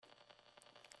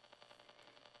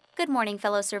Good morning,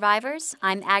 fellow survivors.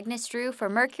 I'm Agnes Drew for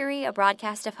Mercury, a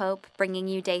broadcast of hope, bringing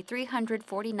you day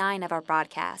 349 of our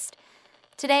broadcast.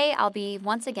 Today, I'll be,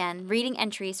 once again, reading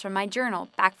entries from my journal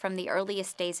back from the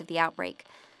earliest days of the outbreak.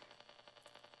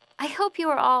 I hope you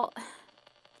are all,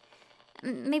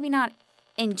 maybe not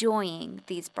enjoying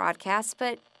these broadcasts,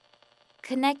 but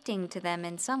connecting to them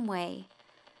in some way.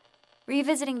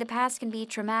 Revisiting the past can be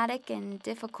traumatic and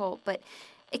difficult, but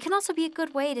it can also be a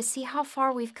good way to see how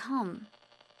far we've come.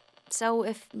 So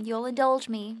if you'll indulge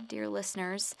me, dear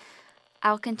listeners,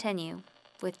 I'll continue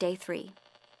with day 3.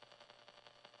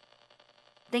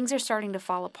 Things are starting to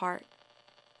fall apart.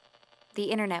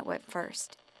 The internet went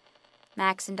first.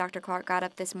 Max and Dr. Clark got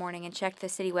up this morning and checked the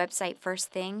city website first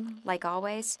thing, like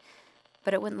always,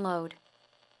 but it wouldn't load.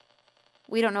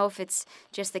 We don't know if it's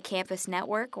just the campus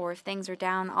network or if things are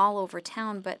down all over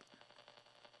town, but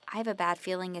I have a bad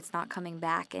feeling it's not coming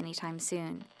back anytime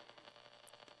soon.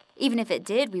 Even if it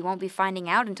did, we won't be finding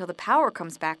out until the power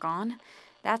comes back on.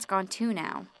 That's gone too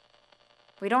now.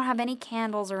 We don't have any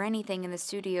candles or anything in the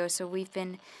studio, so we've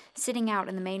been sitting out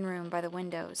in the main room by the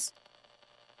windows.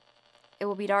 It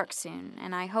will be dark soon,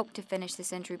 and I hope to finish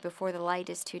this entry before the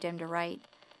light is too dim to write.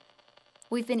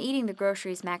 We've been eating the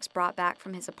groceries Max brought back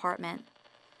from his apartment.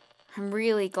 I'm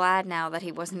really glad now that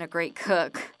he wasn't a great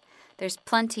cook. There's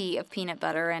plenty of peanut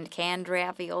butter and canned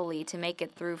ravioli to make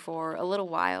it through for a little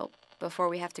while before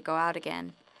we have to go out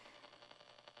again.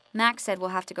 Max said we'll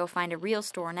have to go find a real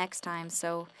store next time,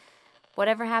 so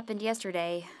whatever happened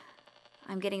yesterday,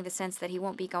 I'm getting the sense that he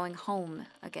won't be going home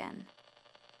again.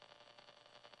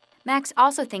 Max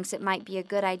also thinks it might be a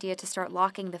good idea to start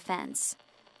locking the fence.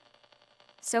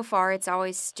 So far, it's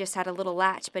always just had a little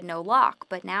latch but no lock,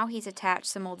 but now he's attached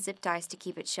some old zip ties to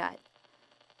keep it shut.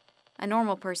 A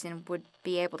normal person would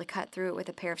be able to cut through it with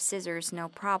a pair of scissors, no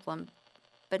problem,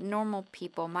 but normal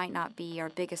people might not be our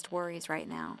biggest worries right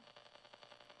now.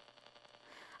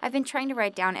 I've been trying to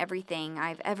write down everything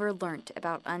I've ever learnt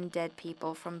about undead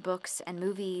people from books and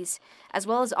movies, as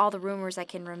well as all the rumors I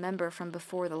can remember from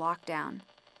before the lockdown.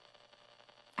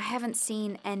 I haven't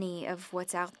seen any of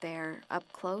what's out there up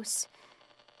close,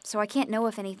 so I can't know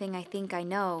if anything I think I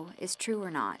know is true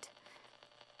or not,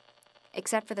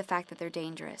 except for the fact that they're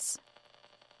dangerous.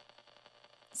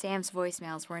 Sam's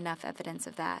voicemails were enough evidence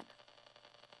of that.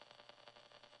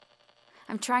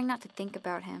 I'm trying not to think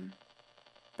about him,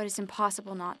 but it's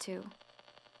impossible not to.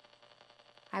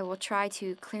 I will try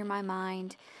to clear my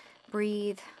mind,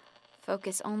 breathe,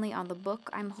 focus only on the book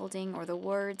I'm holding or the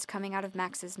words coming out of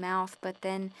Max's mouth, but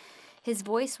then his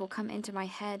voice will come into my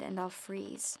head and I'll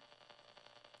freeze.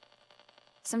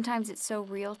 Sometimes it's so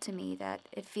real to me that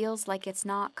it feels like it's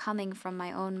not coming from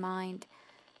my own mind,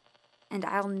 and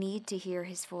I'll need to hear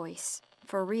his voice,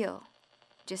 for real,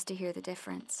 just to hear the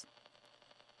difference.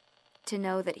 To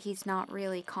know that he's not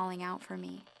really calling out for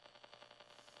me.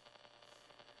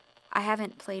 I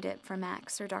haven't played it for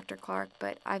Max or Dr. Clark,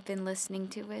 but I've been listening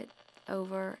to it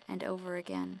over and over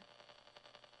again.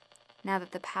 Now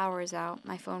that the power is out,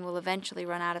 my phone will eventually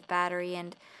run out of battery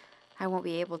and I won't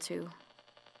be able to.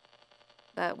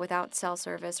 But without cell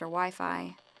service or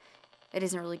Wi-Fi, it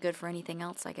isn't really good for anything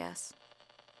else, I guess.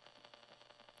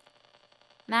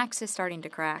 Max is starting to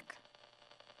crack.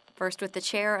 First with the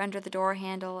chair under the door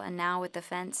handle, and now with the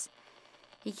fence.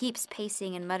 He keeps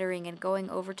pacing and muttering and going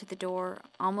over to the door,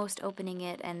 almost opening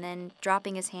it, and then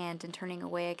dropping his hand and turning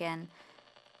away again,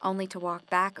 only to walk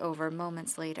back over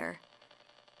moments later.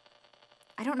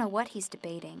 I don't know what he's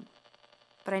debating,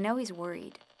 but I know he's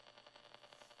worried.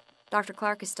 Dr.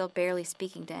 Clark is still barely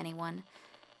speaking to anyone.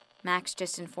 Max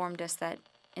just informed us that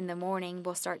in the morning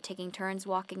we'll start taking turns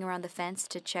walking around the fence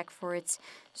to check for its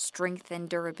strength and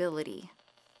durability.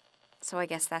 So I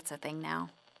guess that's a thing now.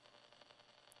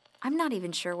 I'm not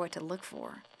even sure what to look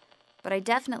for, but I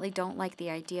definitely don't like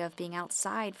the idea of being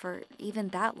outside for even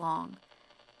that long.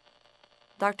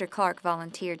 Dr. Clark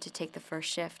volunteered to take the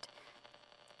first shift.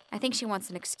 I think she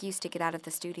wants an excuse to get out of the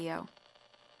studio.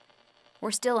 We're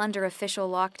still under official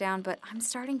lockdown, but I'm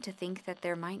starting to think that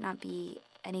there might not be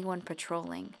anyone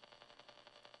patrolling.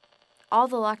 All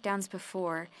the lockdowns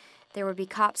before, there would be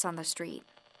cops on the street,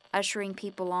 ushering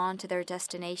people on to their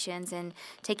destinations and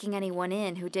taking anyone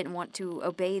in who didn't want to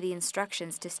obey the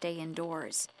instructions to stay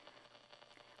indoors.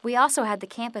 We also had the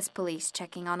campus police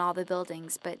checking on all the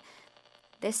buildings, but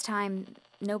this time,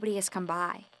 nobody has come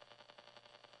by.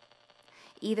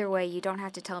 Either way, you don't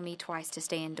have to tell me twice to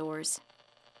stay indoors.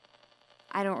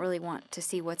 I don't really want to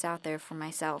see what's out there for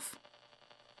myself.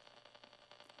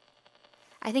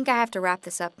 I think I have to wrap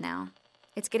this up now.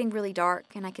 It's getting really dark,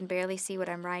 and I can barely see what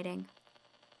I'm writing.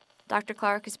 Dr.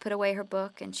 Clark has put away her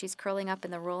book, and she's curling up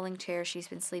in the rolling chair she's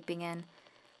been sleeping in.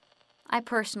 I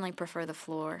personally prefer the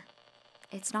floor.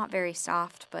 It's not very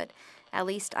soft, but at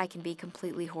least I can be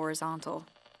completely horizontal.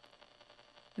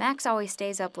 Max always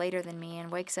stays up later than me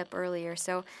and wakes up earlier,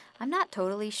 so I'm not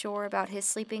totally sure about his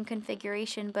sleeping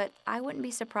configuration, but I wouldn't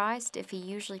be surprised if he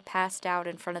usually passed out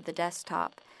in front of the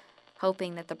desktop,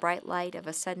 hoping that the bright light of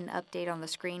a sudden update on the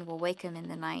screen will wake him in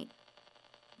the night,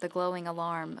 the glowing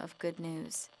alarm of good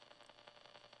news.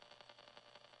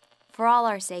 For all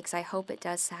our sakes, I hope it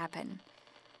does happen.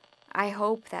 I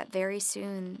hope that very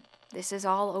soon this is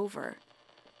all over.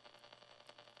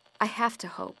 I have to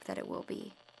hope that it will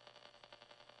be.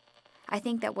 I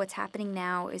think that what's happening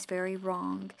now is very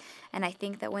wrong, and I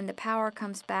think that when the power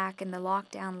comes back and the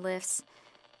lockdown lifts,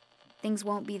 things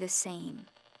won't be the same.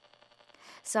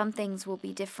 Some things will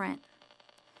be different.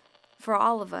 For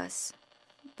all of us,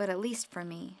 but at least for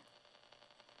me.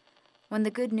 When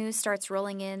the good news starts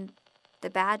rolling in, the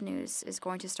bad news is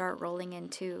going to start rolling in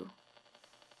too.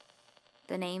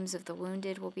 The names of the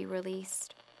wounded will be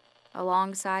released,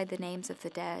 alongside the names of the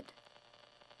dead.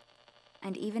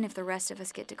 And even if the rest of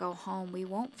us get to go home, we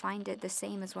won't find it the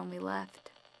same as when we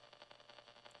left.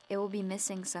 It will be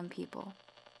missing some people,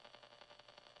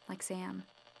 like Sam.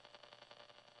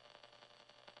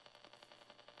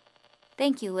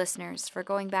 Thank you, listeners, for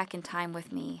going back in time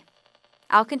with me.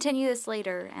 I'll continue this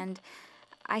later, and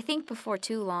I think before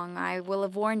too long I will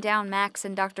have worn down Max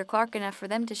and Dr. Clark enough for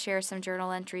them to share some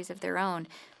journal entries of their own.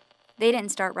 They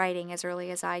didn't start writing as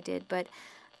early as I did, but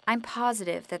I'm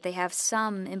positive that they have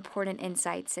some important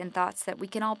insights and thoughts that we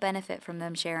can all benefit from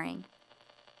them sharing.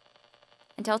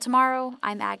 Until tomorrow,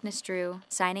 I'm Agnes Drew,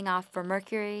 signing off for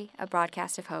Mercury, a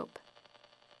broadcast of hope.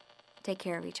 Take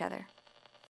care of each other.